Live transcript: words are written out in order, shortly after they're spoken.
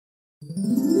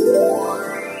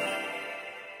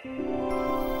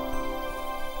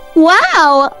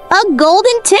Wow, a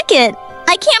golden ticket!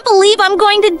 I can't believe I'm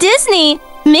going to Disney!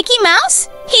 Mickey Mouse?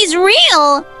 He's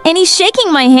real! And he's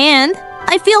shaking my hand.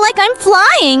 I feel like I'm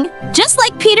flying, just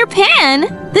like Peter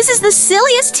Pan. This is the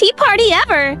silliest tea party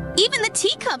ever. Even the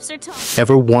teacups are tall.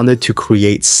 Ever wanted to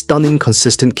create stunning,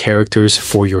 consistent characters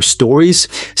for your stories?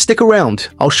 Stick around.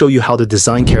 I'll show you how to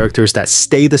design characters that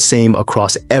stay the same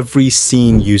across every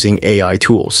scene using AI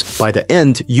tools. By the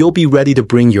end, you'll be ready to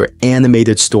bring your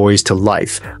animated stories to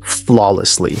life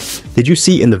flawlessly. Did you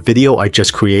see in the video I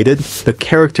just created? The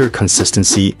character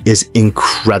consistency is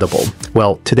incredible.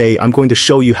 Well, today I'm going to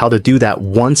show you how to do that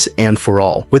once and for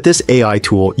all. With this AI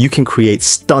tool, you can create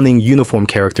stunning uniform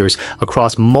characters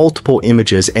across multiple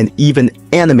images and even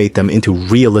animate them into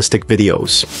realistic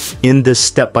videos. In this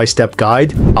step-by-step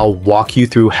guide, I'll walk you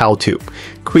through how to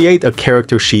create a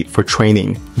character sheet for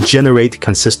training, generate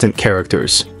consistent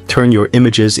characters, turn your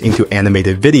images into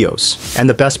animated videos. And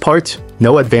the best part?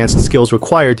 No advanced skills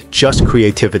required, just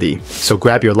creativity. So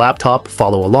grab your laptop,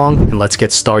 follow along, and let's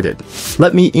get started.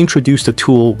 Let me introduce the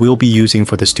tool we'll be using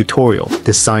for this tutorial,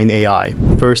 Dzine AI.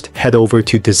 First, head over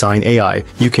to Dzine AI.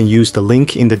 You can use the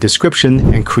link in the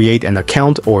description and create an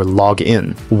account or log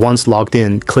in. Once logged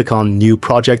in, click on New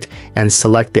Project and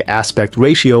select the aspect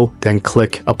ratio, then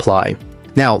click Apply.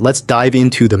 Now, let's dive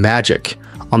into the magic.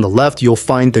 On the left, you'll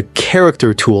find the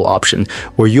Character Tool option,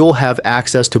 where you'll have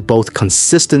access to both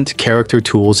consistent character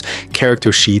tools,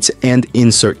 character sheets, and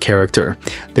insert character.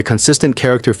 The consistent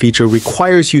character feature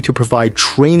requires you to provide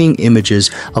training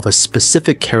images of a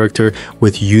specific character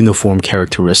with uniform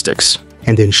characteristics,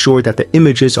 and ensure that the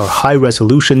images are high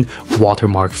resolution,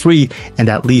 watermark free, and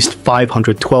at least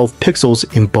 512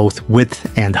 pixels in both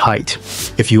width and height.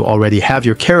 If you already have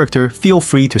your character, feel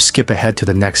free to skip ahead to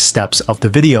the next steps of the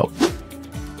video.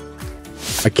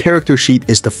 A character sheet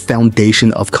is the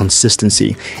foundation of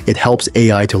consistency. It helps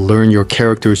AI to learn your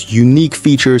character's unique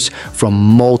features from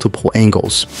multiple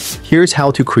angles. Here's how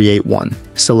to create one.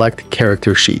 Select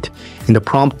Character Sheet. In the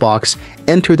prompt box,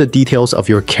 enter the details of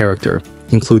your character,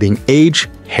 including age,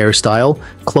 hairstyle,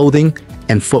 clothing,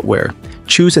 and footwear.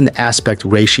 Choose an aspect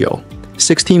ratio.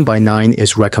 16:9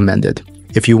 is recommended.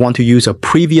 If you want to use a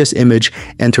previous image,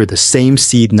 enter the same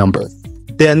seed number.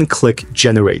 Then click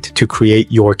Generate to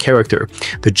create your character.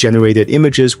 The generated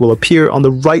images will appear on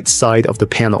the right side of the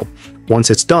panel. Once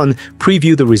it's done,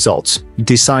 preview the results.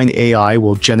 Dzine AI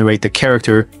will generate the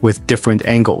character with different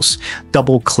angles.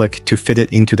 Double-click to fit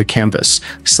it into the canvas.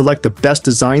 Select the best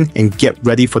design and get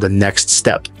ready for the next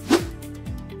step.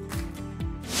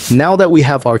 Now that we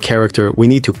have our character, we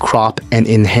need to crop and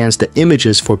enhance the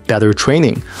images for better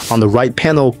training. On the right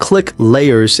panel, click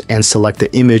Layers and select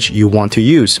the image you want to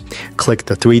use. Click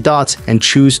the three dots and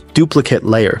choose Duplicate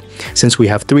Layer. Since we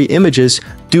have 3 images,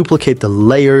 duplicate the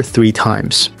layer 3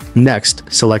 times. Next,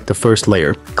 select the first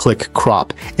layer, click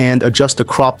Crop, and adjust the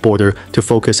crop border to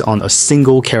focus on a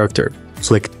single character.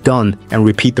 Click Done and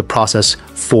repeat the process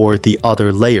for the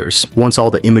other layers. Once all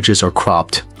the images are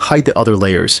cropped, hide the other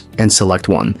layers and select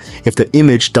one. If the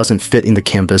image doesn't fit in the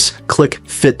canvas, click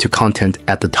Fit to Content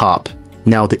at the top.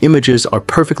 Now the images are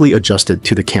perfectly adjusted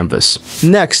to the canvas.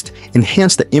 Next,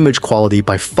 enhance the image quality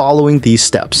by following these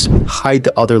steps. Hide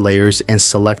the other layers and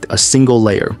select a single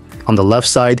layer. On the left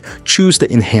side, choose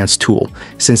the Enhance tool.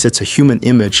 Since it's a human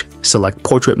image, select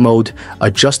Portrait Mode,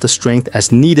 adjust the strength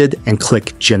as needed, and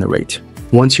click Generate.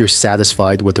 Once you're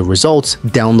satisfied with the results,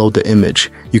 download the image.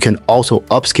 You can also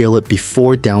upscale it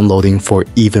before downloading for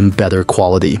even better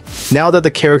quality. Now that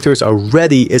the characters are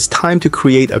ready, it's time to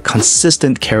create a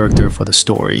consistent character for the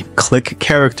story. Click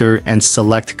Character and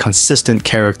select Consistent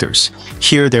Characters.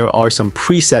 Here there are some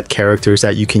preset characters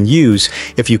that you can use.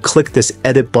 If you click this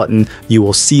Edit button, you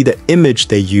will see the image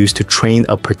they use to train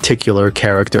a particular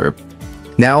character.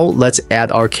 Now let's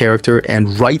add our character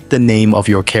and write the name of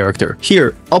your character.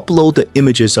 Here, upload the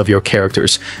images of your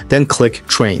characters, then click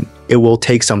Train. It will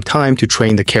take some time to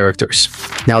train the characters.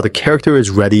 Now the character is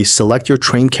ready, select your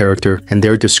trained character and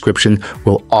their description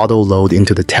will auto-load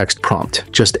into the text prompt.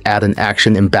 Just add an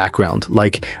action in background,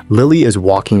 like Lily is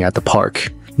walking at the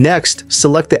park. Next,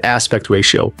 select the aspect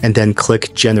ratio and then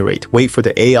click Generate. Wait for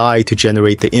the AI to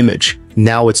generate the image.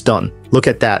 Now it's done. Look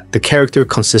at that, the character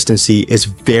consistency is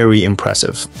very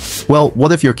impressive. Well,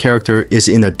 what if your character is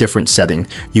in a different setting?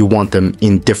 You want them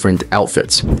in different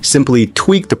outfits. Simply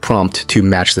tweak the prompt to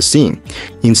match the scene.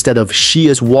 Instead of "she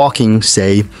is walking,"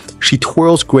 say, "she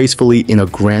twirls gracefully in a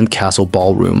grand castle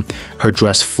ballroom, her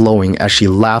dress flowing as she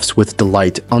laughs with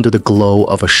delight under the glow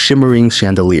of a shimmering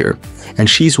chandelier. And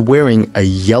she's wearing a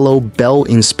yellow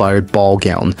bell-inspired ball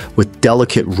gown with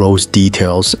delicate rose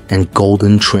details and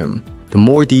golden trim." The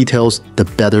more details, the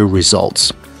better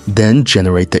results. Then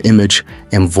generate the image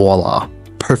and voila,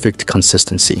 perfect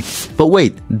consistency. But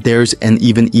wait, there's an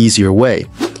even easier way.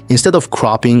 Instead of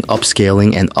cropping,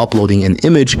 upscaling, and uploading an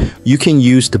image, you can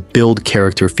use the build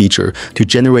character feature to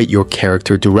generate your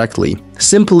character directly.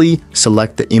 Simply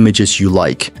select the images you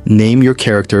like, name your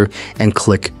character, and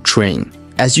click train.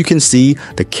 As you can see,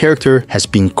 the character has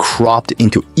been cropped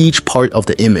into each part of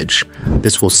the image.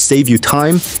 This will save you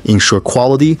time, ensure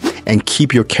quality, and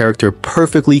keep your character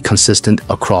perfectly consistent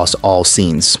across all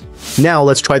scenes. Now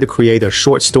let's try to create a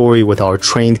short story with our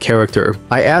trained character.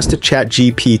 I asked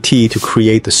ChatGPT to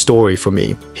create the story for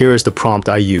me. Here is the prompt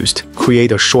I used.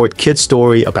 Create a short kid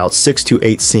story about 6 to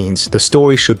 8 scenes. The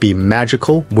story should be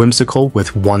magical, whimsical,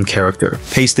 with one character.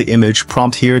 Paste the image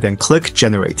prompt here, then click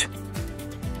generate.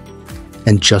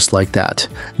 And just like that,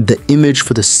 the image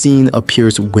for the scene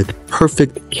appears with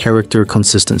perfect character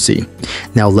consistency.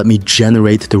 Now let me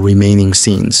generate the remaining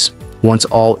scenes. Once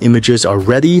all images are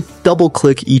ready,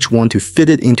 double-click each one to fit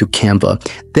it into Canva,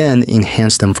 then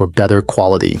enhance them for better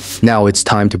quality. Now it's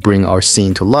time to bring our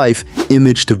scene to life,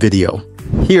 image to video.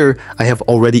 Here, I have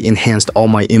already enhanced all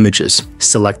my images.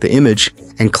 Select the image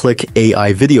and click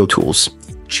AI Video Tools.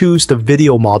 Choose the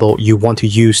video model you want to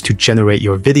use to generate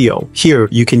your video. Here,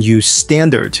 you can use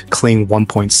Standard, Kling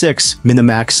 1.6,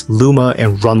 Minimax, Luma,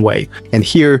 and Runway. And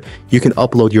here, you can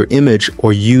upload your image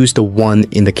or use the one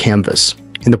in the canvas.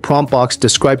 In the prompt box,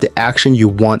 describe the action you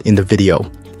want in the video.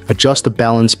 Adjust the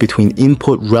balance between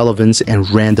input relevance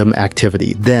and random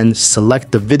activity. Then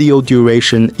select the video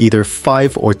duration, either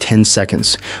 5 or 10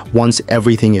 seconds. Once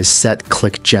everything is set,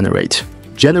 click Generate.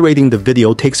 Generating the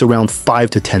video takes around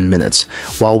 5 to 10 minutes.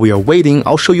 While we are waiting,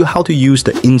 I'll show you how to use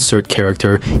the insert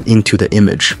character into the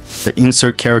image. The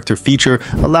insert character feature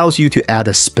allows you to add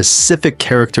a specific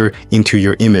character into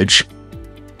your image.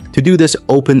 To do this,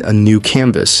 open a new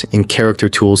canvas. In Character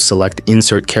Tools, select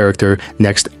Insert Character.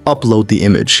 Next, upload the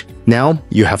image. Now,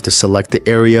 you have to select the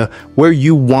area where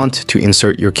you want to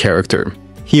insert your character.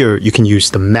 Here, you can use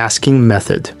the masking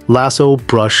method, lasso,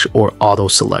 brush, or auto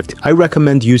select. I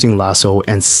recommend using lasso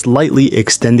and slightly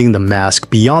extending the mask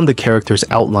beyond the character's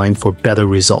outline for better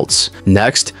results.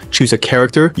 Next, choose a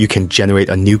character. You can generate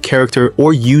a new character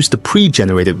or use the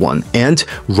pre-generated one and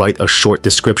write a short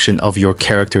description of your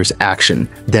character's action.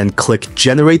 Then click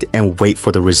Generate and wait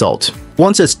for the result.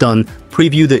 Once it's done,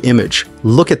 preview the image.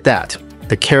 Look at that.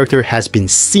 The character has been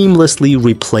seamlessly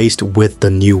replaced with the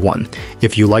new one.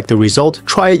 If you like the result,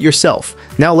 try it yourself.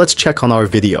 Now let's check on our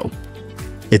video.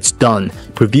 It's done.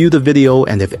 Preview the video,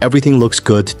 and if everything looks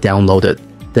good, download it.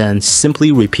 Then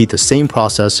simply repeat the same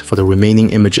process for the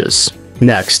remaining images.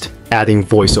 Next, adding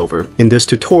voiceover. In this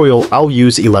tutorial, I'll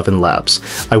use 11 labs.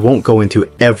 I won't go into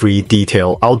every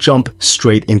detail. I'll jump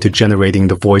straight into generating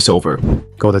the voiceover.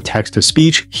 Go to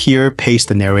text-to-speech, here paste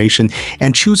the narration,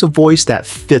 and choose a voice that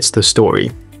fits the story.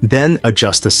 Then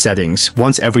adjust the settings.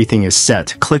 Once everything is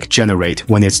set, click Generate.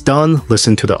 When it's done,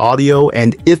 listen to the audio,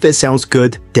 and if it sounds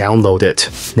good, download it.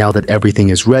 Now that everything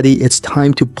is ready, it's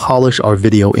time to polish our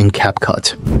video in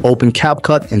CapCut. Open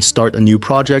CapCut and start a new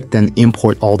project, then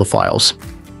import all the files.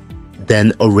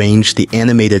 Then arrange the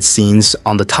animated scenes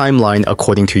on the timeline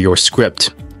according to your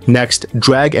script. Next,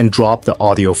 drag and drop the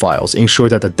audio files. Ensure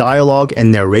that the dialogue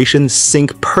and narration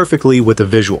sync perfectly with the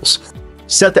visuals.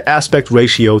 Set the aspect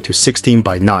ratio to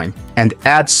 16:9 and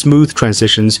add smooth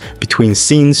transitions between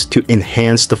scenes to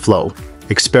enhance the flow.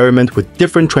 Experiment with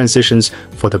different transitions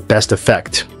for the best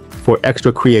effect. For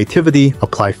extra creativity,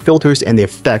 apply filters and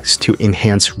effects to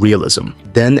enhance realism.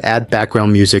 Then add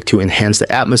background music to enhance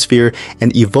the atmosphere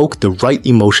and evoke the right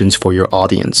emotions for your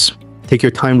audience. Take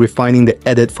your time refining the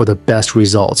edit for the best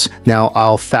results. Now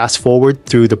I'll fast forward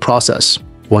through the process.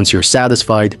 Once you're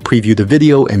satisfied, preview the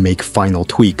video and make final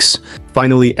tweaks.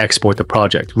 Finally, export the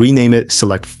project. Rename it,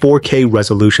 select 4K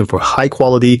resolution for high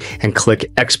quality, and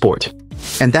click Export.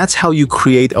 And that's how you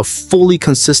create a fully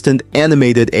consistent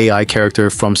animated AI character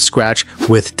from scratch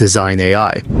with Dzine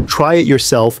AI. Try it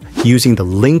yourself using the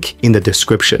link in the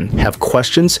description. Have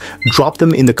questions? Drop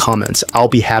them in the comments. I'll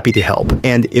be happy to help.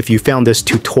 And if you found this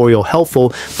tutorial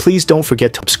helpful, please don't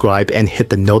forget to subscribe and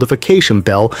hit the notification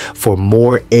bell for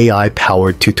more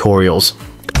AI-powered tutorials.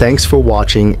 Thanks for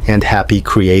watching and happy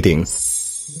creating.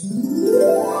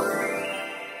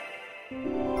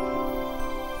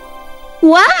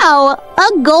 Wow,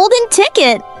 a golden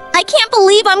ticket. I can't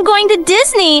believe I'm going to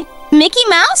Disney. Mickey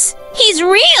Mouse? He's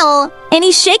real. And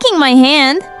he's shaking my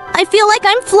hand. I feel like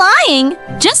I'm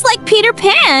flying, just like Peter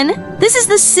Pan. This is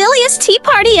the silliest tea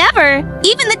party ever.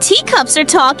 Even the teacups are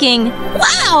talking.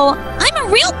 Wow, I'm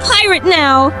a real pirate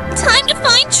now. Time to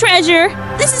find treasure.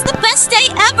 This is the best day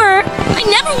ever. I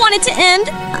never want it to end.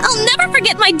 I'll never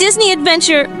forget my Disney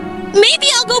adventure. Maybe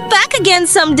I'll go back again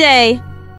someday.